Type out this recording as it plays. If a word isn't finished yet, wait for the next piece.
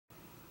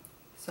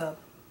So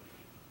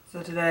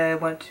today I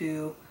went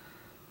to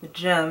the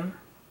gym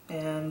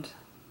and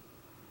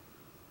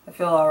I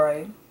feel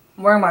alright.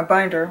 I'm wearing my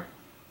binder.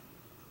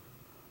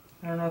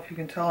 I don't know if you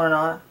can tell or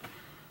not.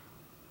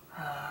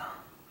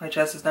 My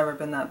chest has never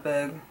been that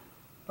big,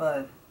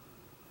 but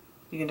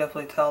you can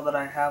definitely tell that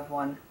I have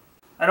one.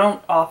 I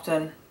don't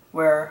often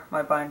wear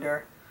my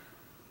binder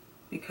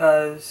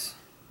because,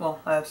 well,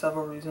 I have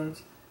several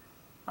reasons.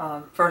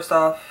 First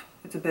off,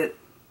 it's a bit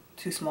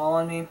too small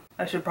on me.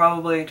 I should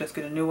probably just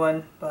get a new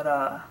one, but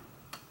I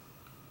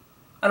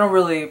don't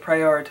really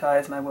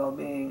prioritize my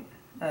well-being,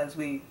 as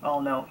we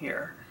all know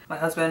here. My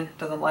husband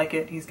doesn't like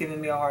it. He's given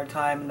me a hard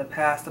time in the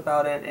past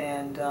about it,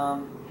 and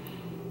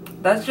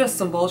that's just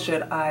some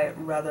bullshit I'd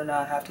rather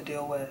not have to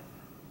deal with,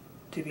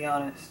 to be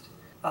honest.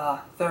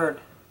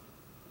 Third,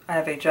 I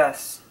have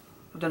HS.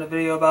 I've done a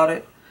video about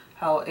it,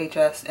 how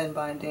HS and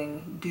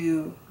binding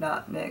do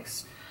not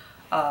mix.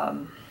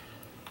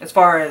 As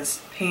far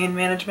as pain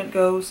management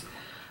goes,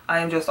 I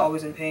am just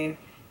always in pain,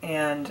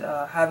 and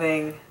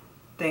having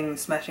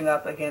things smashing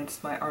up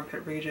against my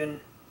armpit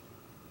region,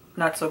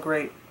 not so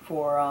great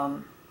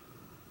for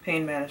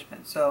pain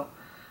management. So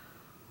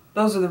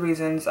those are the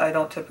reasons I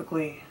don't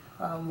typically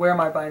wear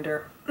my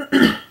binder,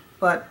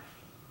 but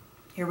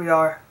here we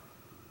are.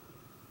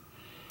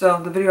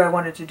 So the video I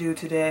wanted to do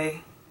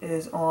today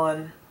is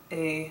on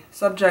a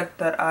subject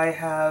that I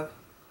have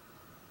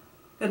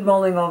been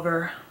mulling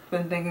over,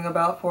 been thinking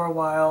about for a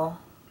while,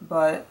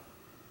 but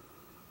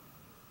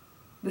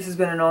this has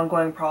been an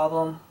ongoing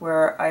problem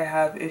where I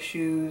have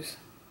issues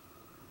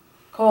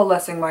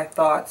coalescing my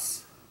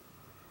thoughts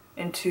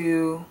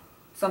into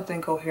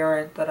something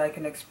coherent that I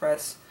can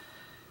express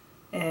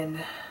in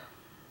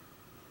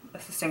a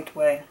succinct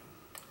way.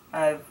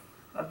 I've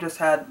just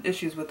had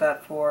issues with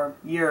that for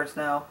years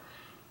now,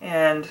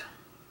 and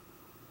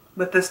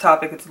with this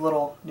topic it's a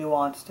little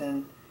nuanced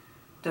and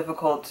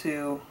difficult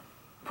to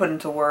put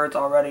into words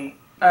already.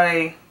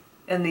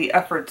 In the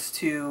efforts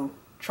to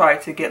try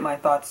to get my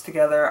thoughts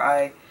together,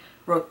 I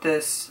wrote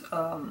this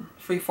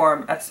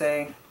free-form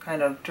essay,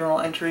 kind of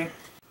journal entry.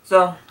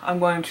 So I'm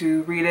going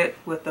to read it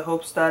with the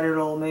hopes that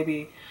it'll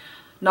maybe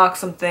knock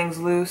some things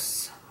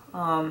loose.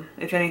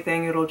 If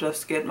anything, it'll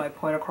just get my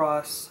point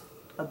across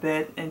a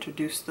bit,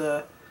 introduce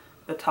the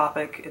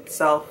topic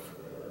itself.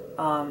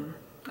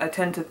 I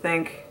tend to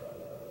think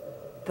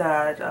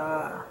that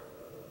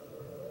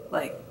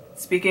like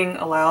speaking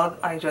aloud,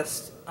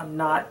 I'm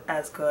not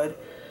as good.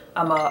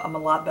 I'm a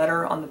lot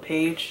better on the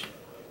page.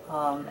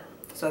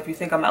 So if you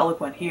think I'm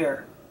eloquent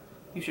here,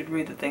 you should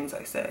read the things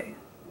I say.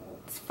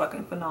 It's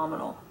fucking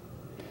phenomenal.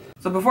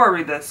 So before I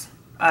read this,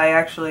 I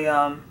actually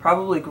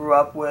probably grew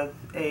up with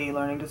a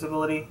learning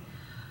disability.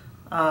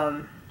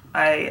 I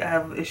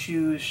have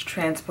issues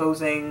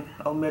transposing,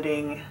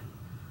 omitting.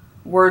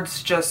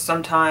 Words just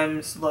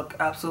sometimes look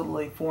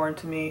absolutely foreign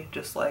to me,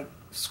 just like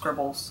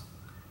scribbles.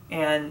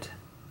 And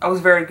I was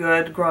very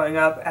good growing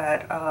up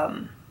at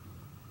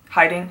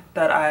hiding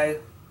that I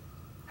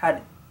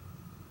had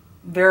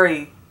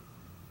very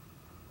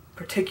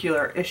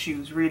particular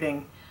issues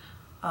reading.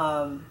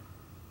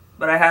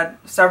 But I had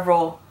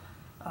several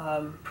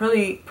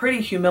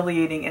pretty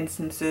humiliating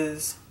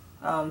instances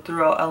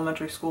throughout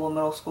elementary school and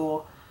middle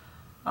school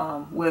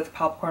with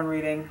popcorn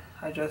reading.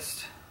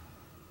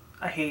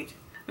 I hate.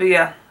 But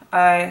yeah,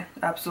 I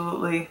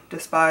absolutely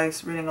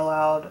despise reading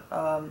aloud.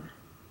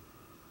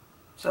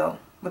 So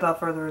without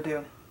further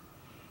ado,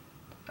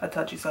 a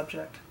touchy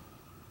subject.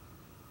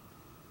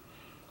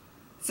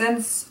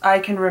 Since I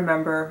can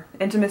remember,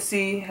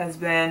 intimacy has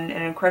been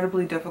an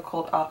incredibly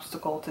difficult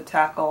obstacle to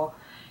tackle,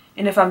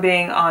 and if I'm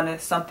being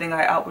honest, something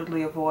I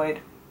outwardly avoid.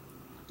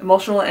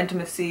 Emotional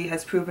intimacy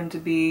has proven to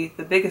be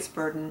the biggest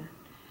burden.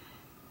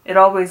 It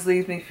always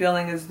leaves me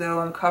feeling as though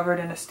I'm covered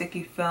in a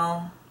sticky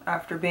film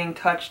after being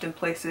touched in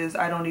places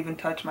I don't even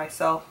touch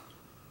myself.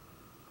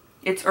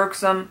 It's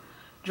irksome,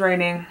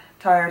 draining,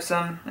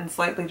 tiresome, and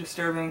slightly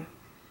disturbing.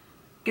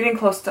 Getting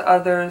close to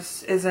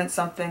others isn't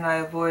something I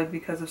avoid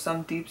because of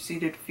some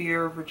deep-seated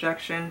fear of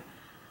rejection.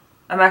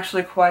 I'm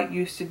actually quite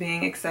used to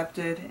being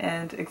accepted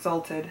and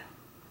exalted.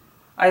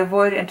 I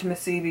avoid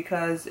intimacy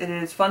because it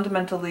is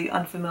fundamentally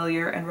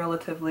unfamiliar and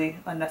relatively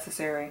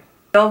unnecessary.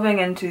 Delving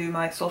into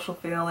my social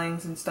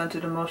failings and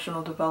stunted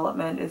emotional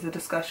development is a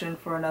discussion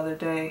for another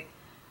day.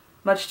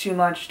 Much too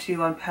much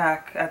to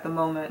unpack at the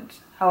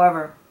moment.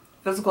 However,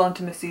 physical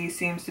intimacy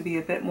seems to be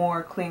a bit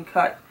more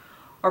clean-cut,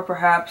 or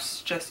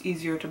perhaps just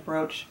easier to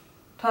broach.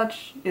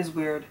 Touch is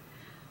weird.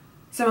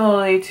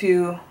 Similarly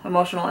to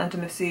emotional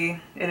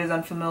intimacy, it is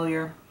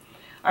unfamiliar.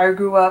 I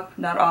grew up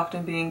not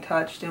often being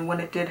touched, and when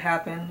it did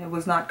happen, it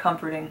was not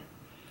comforting.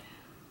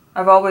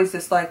 I've always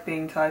disliked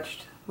being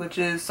touched, which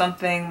is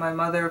something my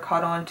mother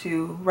caught on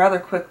to rather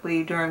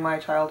quickly during my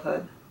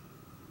childhood.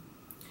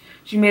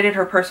 She made it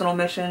her personal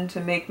mission to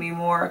make me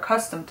more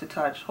accustomed to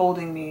touch,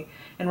 holding me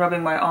and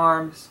rubbing my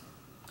arms.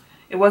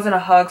 It wasn't a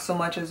hug so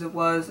much as it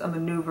was a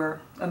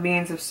maneuver, a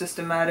means of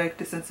systematic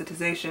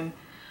desensitization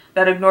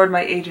that ignored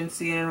my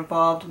agency and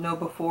involved no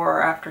before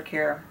or after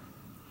care.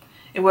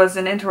 It was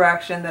an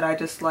interaction that I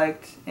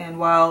disliked, and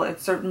while it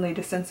certainly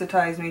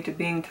desensitized me to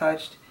being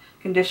touched,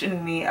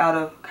 conditioning me out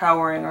of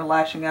cowering or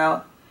lashing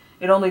out,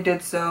 it only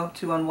did so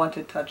to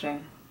unwanted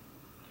touching.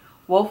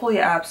 Woefully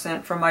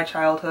absent from my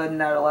childhood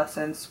and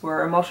adolescence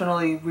were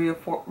emotionally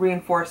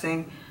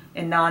reinforcing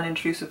and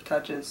non-intrusive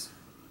touches.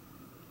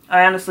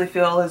 I honestly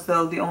feel as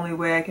though the only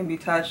way I can be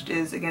touched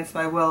is against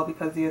my will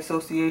because the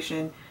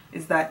association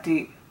is that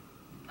deep.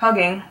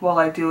 Hugging, while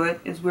I do it,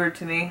 is weird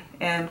to me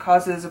and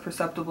causes a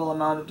perceptible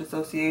amount of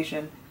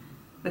dissociation.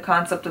 The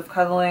concept of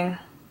cuddling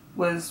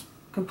was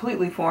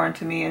completely foreign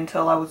to me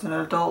until I was an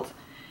adult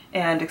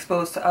and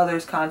exposed to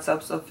others'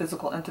 concepts of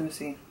physical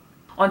intimacy.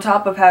 On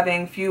top of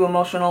having few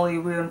emotionally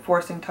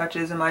reinforcing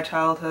touches in my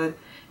childhood,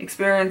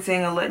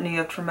 experiencing a litany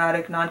of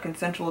traumatic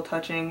non-consensual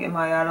touching in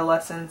my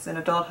adolescence and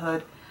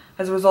adulthood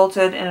has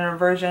resulted in an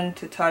aversion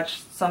to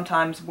touch,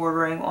 sometimes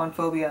bordering on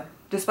phobia.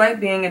 Despite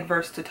being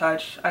adverse to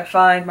touch, I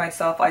find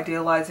myself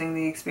idealizing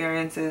the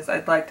experiences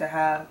I'd like to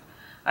have.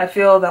 I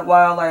feel that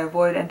while I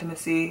avoid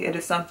intimacy, it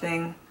is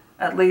something,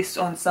 at least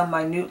on some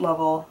minute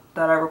level,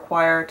 that I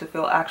require to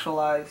feel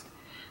actualized.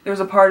 There's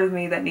a part of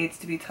me that needs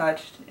to be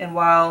touched, and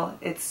while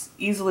it's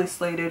easily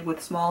slated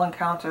with small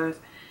encounters,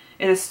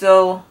 it is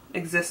still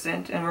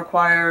existent and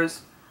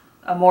requires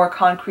a more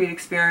concrete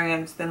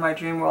experience than my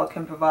dream world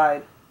can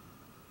provide.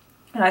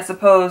 And I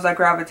suppose I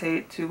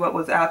gravitate to what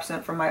was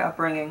absent from my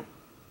upbringing.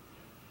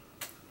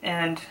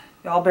 And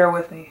y'all bear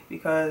with me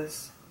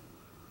because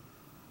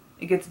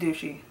it gets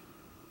douchey.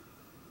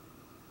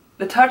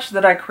 The touch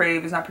that I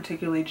crave is not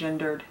particularly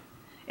gendered,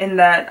 in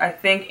that I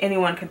think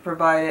anyone can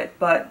provide it,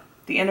 but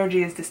the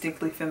energy is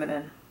distinctly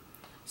feminine.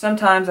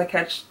 Sometimes I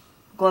catch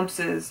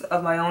glimpses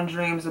of my own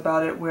dreams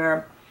about it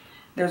where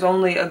there's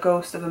only a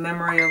ghost of a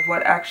memory of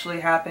what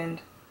actually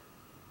happened,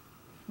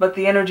 but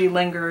the energy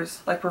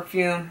lingers like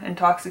perfume,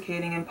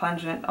 intoxicating and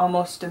pungent,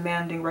 almost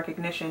demanding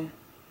recognition.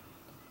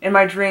 In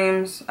my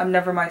dreams, I'm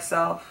never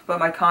myself, but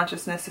my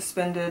consciousness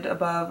suspended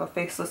above a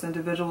faceless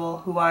individual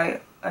who I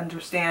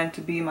understand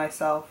to be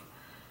myself.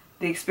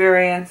 The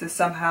experience is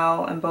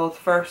somehow in both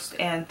first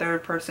and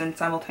third person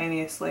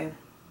simultaneously.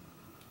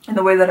 And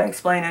the way that I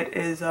explain it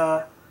is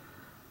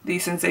the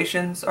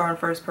sensations are in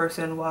first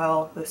person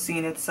while the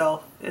scene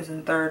itself is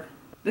in third.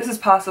 This is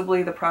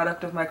possibly the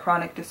product of my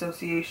chronic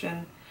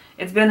dissociation.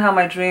 It's been how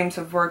my dreams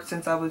have worked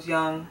since I was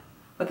young,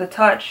 but the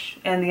touch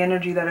and the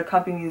energy that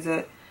accompanies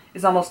it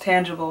is almost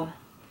tangible.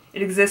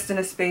 It exists in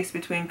a space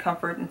between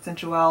comfort and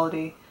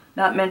sensuality,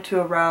 not meant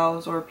to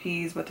arouse or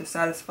appease but to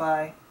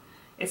satisfy.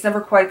 It's never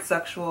quite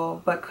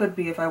sexual, but could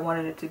be if I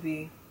wanted it to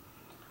be.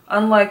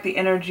 Unlike the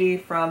energy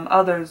from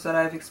others that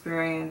I've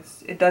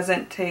experienced, it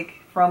doesn't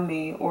take from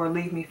me or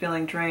leave me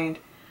feeling drained.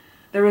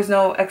 There is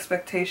no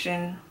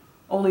expectation,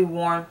 only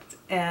warmth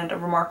and a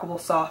remarkable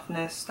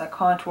softness that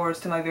contours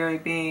to my very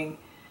being.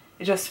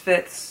 It just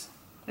fits.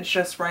 It's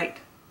just right.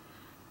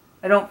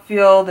 I don't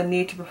feel the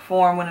need to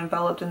perform when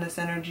enveloped in this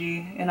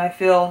energy, and I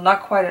feel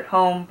not quite at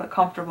home, but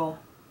comfortable.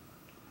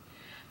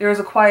 There is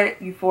a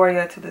quiet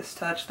euphoria to this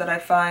touch that I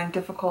find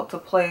difficult to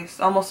place,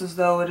 almost as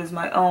though it is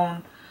my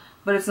own,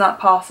 but it's not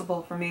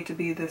possible for me to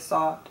be this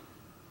soft.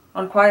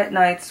 On quiet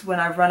nights, when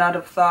I've run out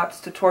of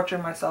thoughts to torture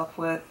myself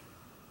with,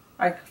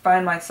 I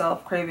find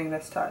myself craving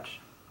this touch.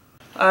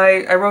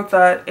 I wrote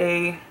that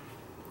a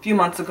few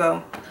months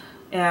ago,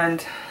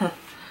 and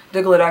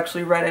Diglett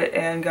actually read it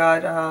and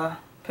got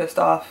pissed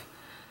off.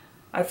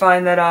 I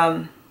find that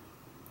I'm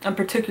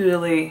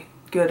particularly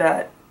good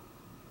at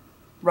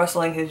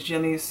rustling his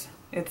jimmies.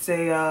 It's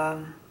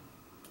a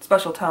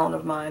special talent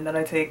of mine that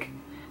I take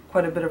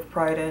quite a bit of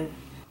pride in.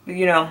 But,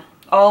 you know,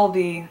 all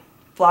the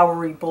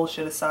flowery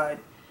bullshit aside,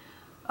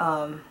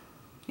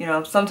 you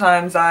know,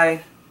 sometimes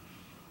I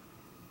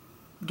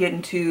get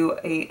into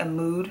a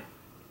mood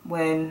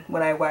when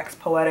I wax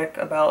poetic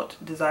about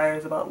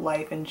desires, about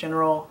life in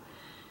general,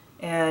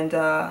 and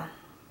I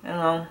don't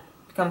know,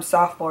 becomes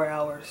sophomore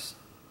hours.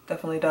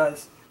 Definitely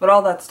does. But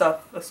all that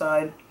stuff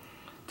aside,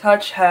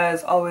 touch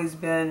has always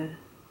been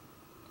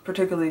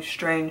particularly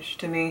strange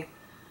to me.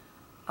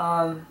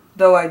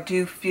 Though I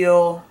do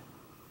feel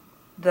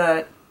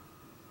that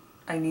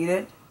I need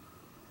it.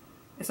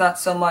 It's not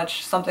so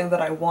much something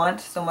that I want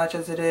so much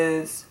as it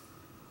is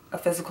a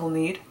physical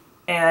need,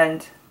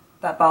 and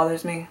that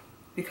bothers me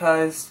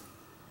because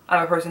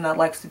I'm a person that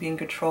likes to be in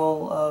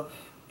control of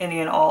any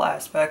and all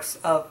aspects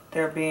of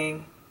their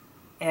being,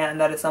 and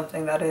that is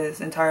something that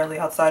is entirely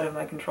outside of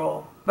my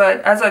control.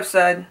 But as I've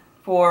said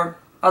for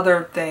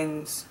other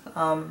things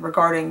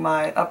regarding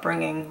my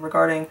upbringing,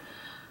 regarding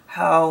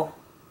how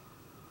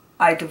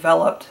I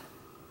developed,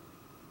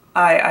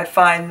 I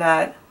find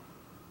that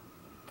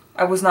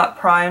I was not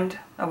primed,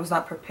 I was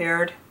not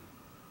prepared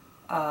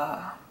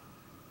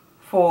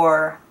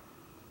for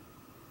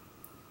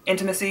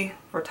intimacy,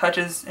 for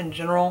touches in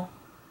general,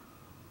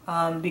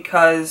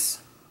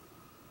 because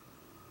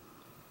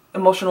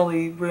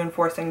emotionally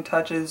reinforcing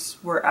touches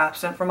were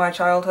absent from my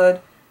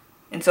childhood,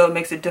 and so it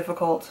makes it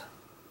difficult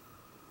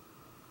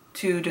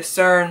to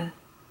discern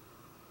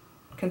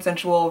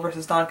consensual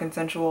versus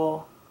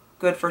non-consensual,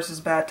 good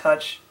versus bad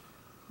touch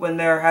when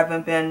there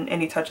haven't been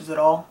any touches at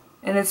all.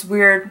 And it's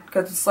weird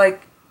because it's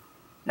like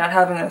not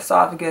having an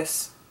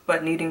esophagus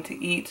but needing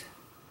to eat,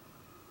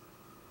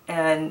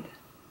 and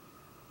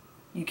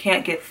you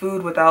can't get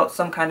food without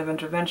some kind of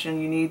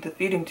intervention. You need the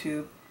feeding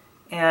tube,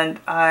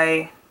 and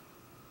I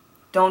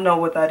don't know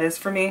what that is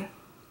for me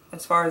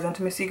as far as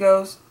intimacy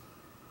goes,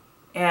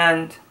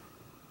 and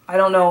I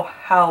don't know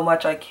how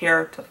much I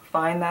care to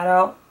find that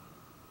out,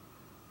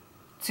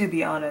 to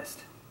be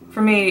honest.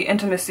 For me,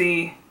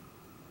 intimacy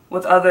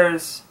with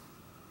others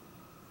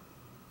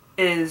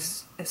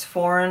is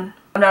foreign.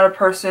 I'm not a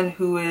person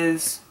who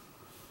is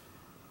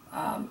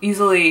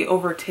easily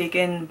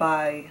overtaken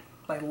by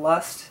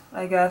lust,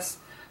 I guess.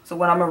 So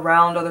when I'm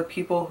around other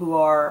people who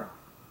are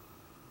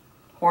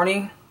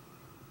horny,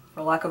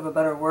 for lack of a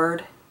better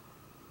word,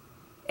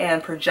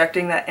 and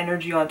projecting that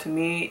energy onto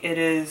me, it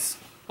is,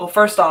 well,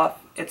 first off,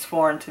 it's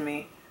foreign to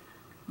me.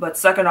 But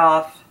second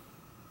off,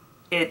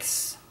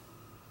 it's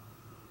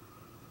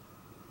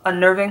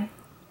unnerving.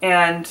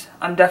 And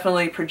I'm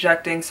definitely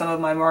projecting some of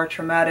my more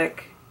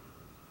traumatic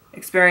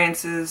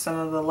experiences, some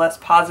of the less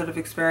positive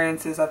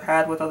experiences I've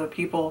had with other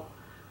people.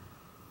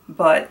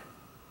 But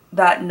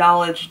that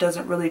knowledge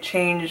doesn't really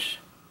change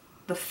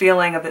the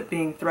feeling of it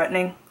being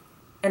threatening.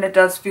 And it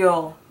does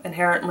feel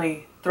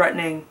inherently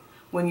threatening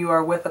when you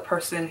are with a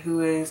person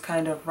who is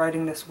kind of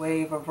riding this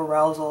wave of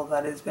arousal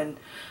that has been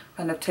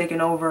kind of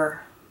taken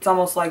over. It's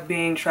almost like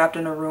being trapped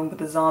in a room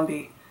with a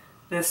zombie.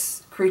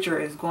 This creature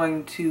is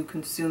going to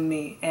consume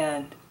me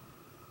and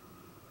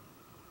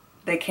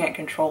they can't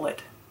control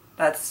it.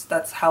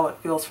 That's how it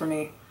feels for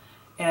me.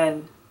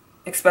 And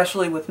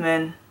especially with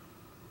men,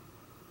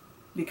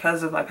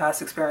 because of my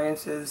past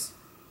experiences,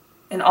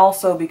 and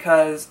also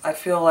because I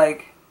feel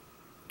like,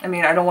 I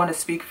mean, I don't want to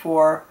speak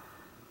for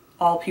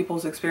all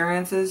people's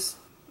experiences,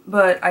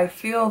 but I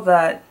feel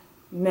that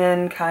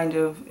men kind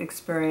of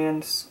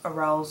experience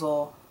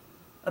arousal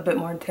a bit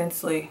more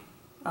intensely.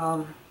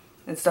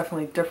 It's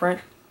definitely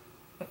different,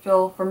 I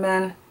feel, for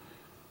men,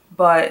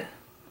 but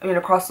I mean,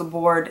 across the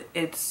board,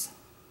 it's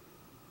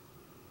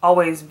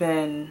always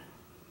been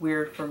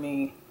weird for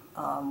me,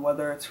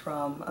 whether it's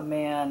from a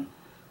man,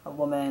 a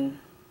woman,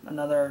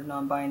 another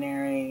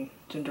non-binary,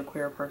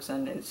 genderqueer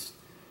person. It's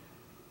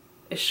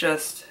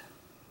just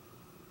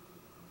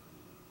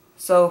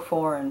so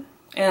foreign.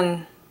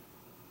 And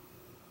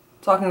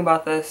talking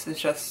about this is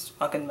just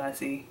fucking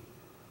messy.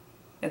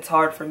 It's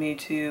hard for me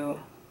to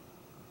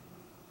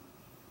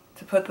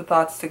put the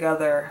thoughts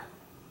together.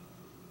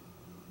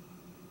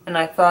 And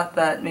I thought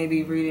that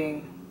maybe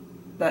reading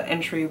that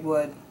entry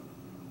would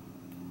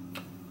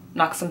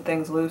knock some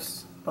things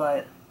loose,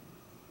 but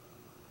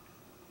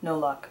no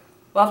luck.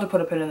 We'll have to put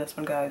a pin in this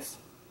one, guys.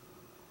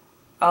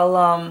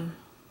 I'll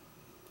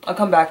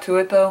come back to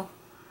it though,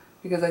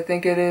 because I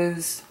think it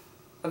is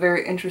a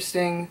very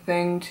interesting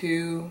thing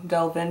to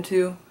delve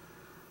into.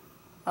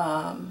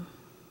 But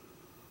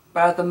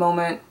at the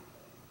moment,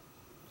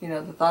 you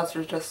know, the thoughts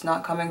are just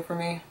not coming for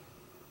me.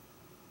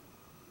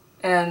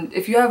 And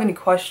if you have any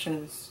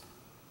questions,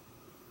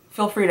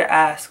 feel free to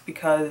ask,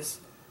 because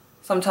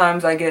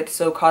sometimes I get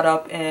so caught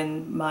up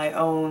in my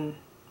own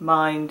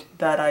mind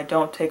that I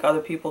don't take other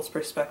people's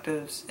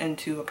perspectives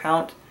into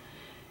account.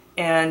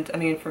 And I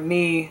mean, for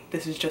me,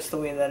 this is just the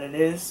way that it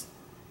is.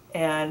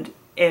 And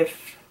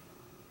if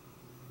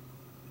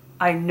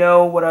I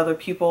know what other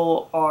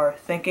people are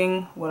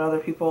thinking, what other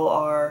people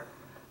are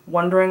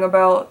wondering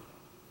about,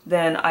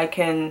 then I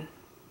can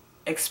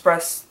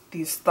express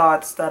these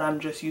thoughts that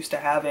I'm just used to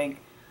having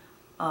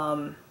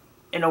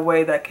in a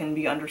way that can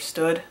be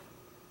understood.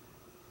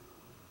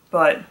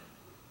 But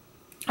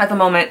at the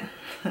moment,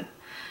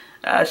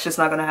 it's just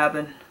not gonna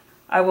happen.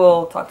 I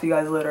will talk to you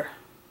guys later.